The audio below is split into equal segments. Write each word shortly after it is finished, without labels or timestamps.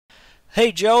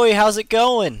Hey Joey, how's it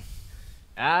going?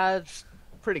 It's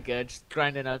pretty good. Just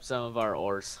grinding up some of our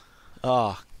ores.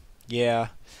 Oh, yeah.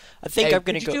 I think Hey, I'm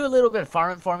gonna could you go. do a little bit of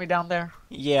farming for me down there?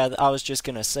 Yeah, I was just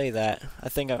gonna say that. I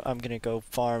think I'm gonna go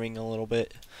farming a little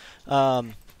bit.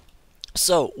 Um,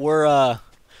 so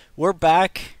we're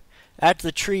back at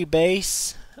the tree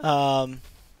base. I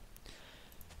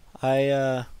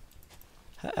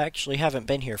actually haven't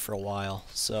been here for a while,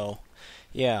 so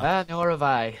yeah, Nor have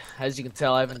I. As you can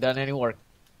tell, I haven't done any work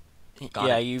on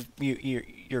yeah. it.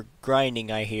 You're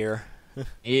grinding, I hear.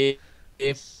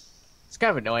 It's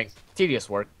kind of annoying. Tedious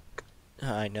work.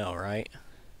 I know, right?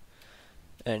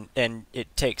 And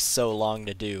it takes so long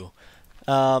to do.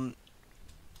 Um,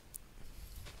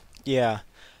 yeah.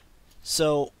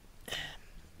 So,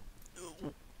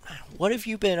 what have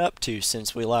you been up to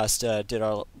since we last did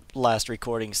our last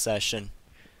recording session?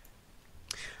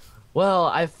 Well,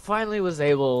 I finally was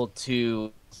able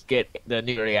to get the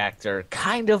new reactor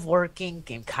kind of working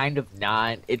and kind of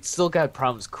not. It's still got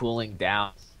problems cooling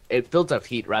down. It built up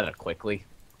heat rather quickly.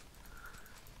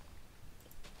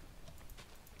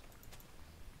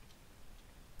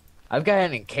 I've got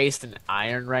it encased in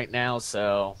iron right now,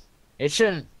 so it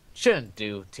shouldn't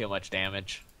do too much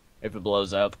damage if it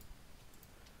blows up.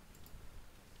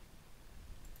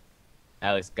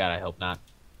 At least, God, I hope not.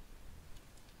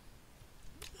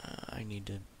 I need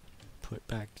to put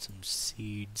back some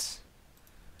seeds.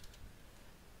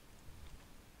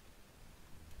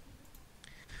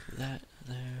 That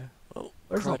there. Oh,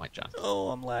 Where's all crud. my junk? Oh,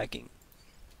 I'm lagging.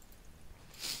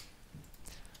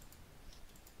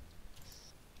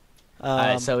 All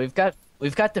right, Um, so we've got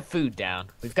the food down.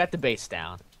 We've got the base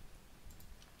down.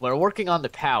 We're working on the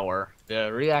power.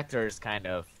 The reactor is kind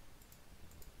of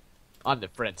on the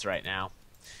fritz right now,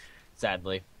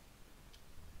 sadly.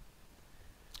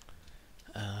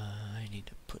 I need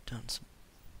to put down some.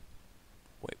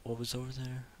 Wait, what was over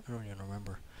there? I don't even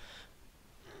remember.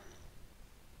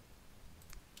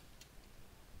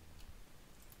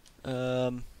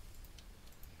 Um,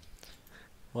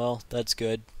 well, that's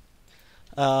good.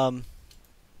 Um,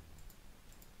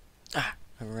 I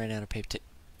ran out of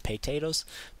potatoes.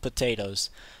 Potatoes.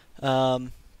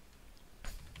 Um,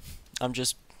 I'm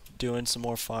just doing some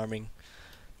more farming.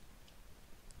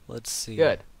 Let's see.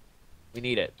 Good. We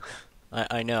need it.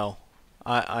 I know.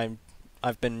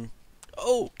 I've been.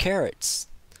 Oh, carrots.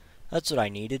 That's what I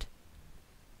needed.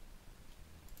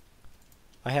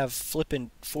 I have flippin'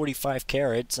 45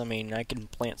 carrots. I mean, I can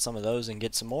plant some of those and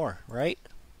get some more, right?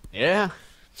 Yeah.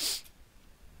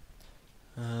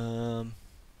 Um,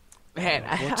 Man,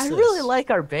 what's I really this? like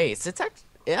our base. It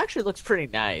actually looks pretty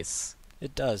nice.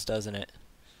 It does, doesn't it?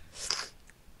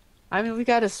 I mean, we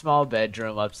got a small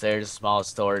bedroom upstairs, a small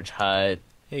storage hut.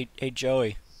 Hey,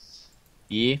 Joey.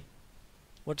 Yeah.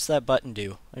 What's that button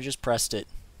do? I just pressed it.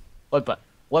 What button?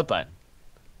 What button?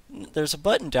 There's a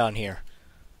button down here.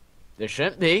 There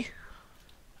shouldn't be.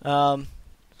 Um,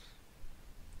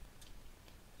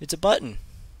 it's a button.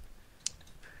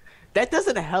 That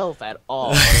doesn't help at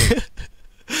all.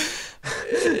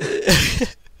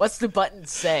 What's the button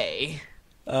say?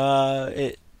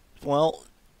 It, well,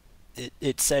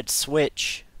 it said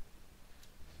switch,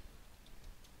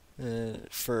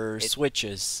 for It.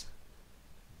 switches.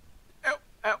 Ow,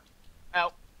 ow,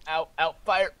 ow, ow, ow,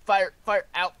 fire, fire, fire,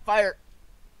 out, fire.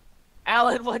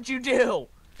 Alan, what'd you do?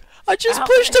 I just Alan.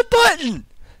 pushed a button!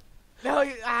 No,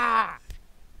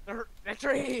 the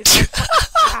trees.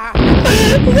 Ah,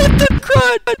 What the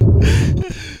crud?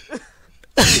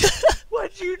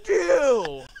 what'd you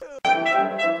do?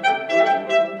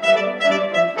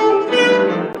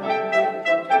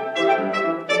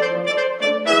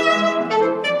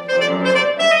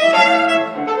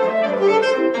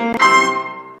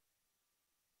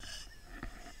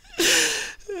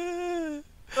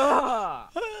 Ah,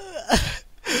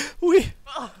 we.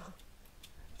 ah,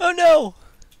 Oh no!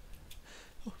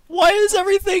 Why is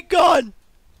everything gone?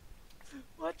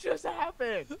 what just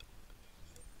happened?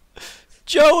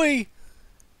 Joey!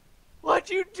 What'd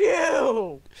you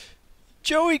do?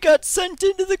 Joey got sent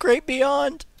into the great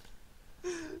beyond.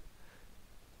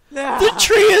 The Ah.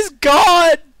 tree is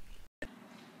gone!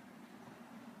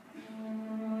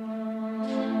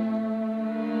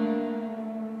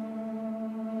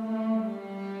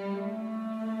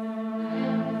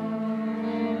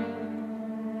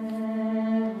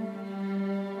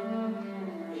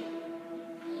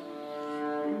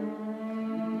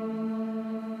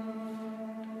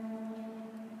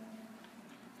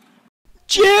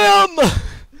 Jim!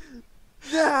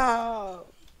 No.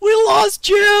 We lost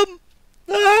Jim!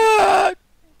 Ah!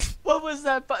 What was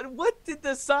that button? What did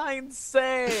the sign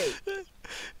say?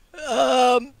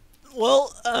 Um,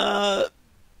 well,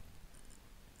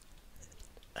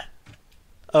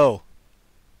 Oh,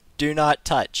 do not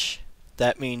touch.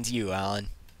 That means you, Alan.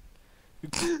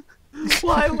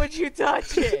 Why would you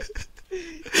touch it?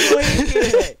 You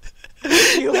idiot!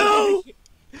 No!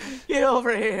 Get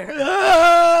over here!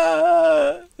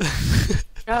 Ah!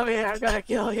 Come here, I'm gonna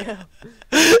kill you!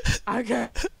 I'm gonna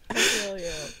kill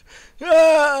you!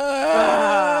 Ah!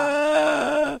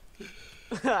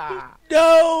 Ah.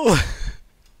 No!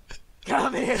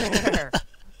 Come here!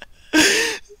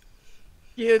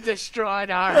 You destroyed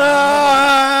our home!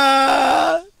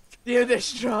 Ah! You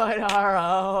destroyed our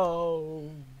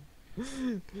home!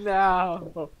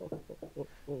 No!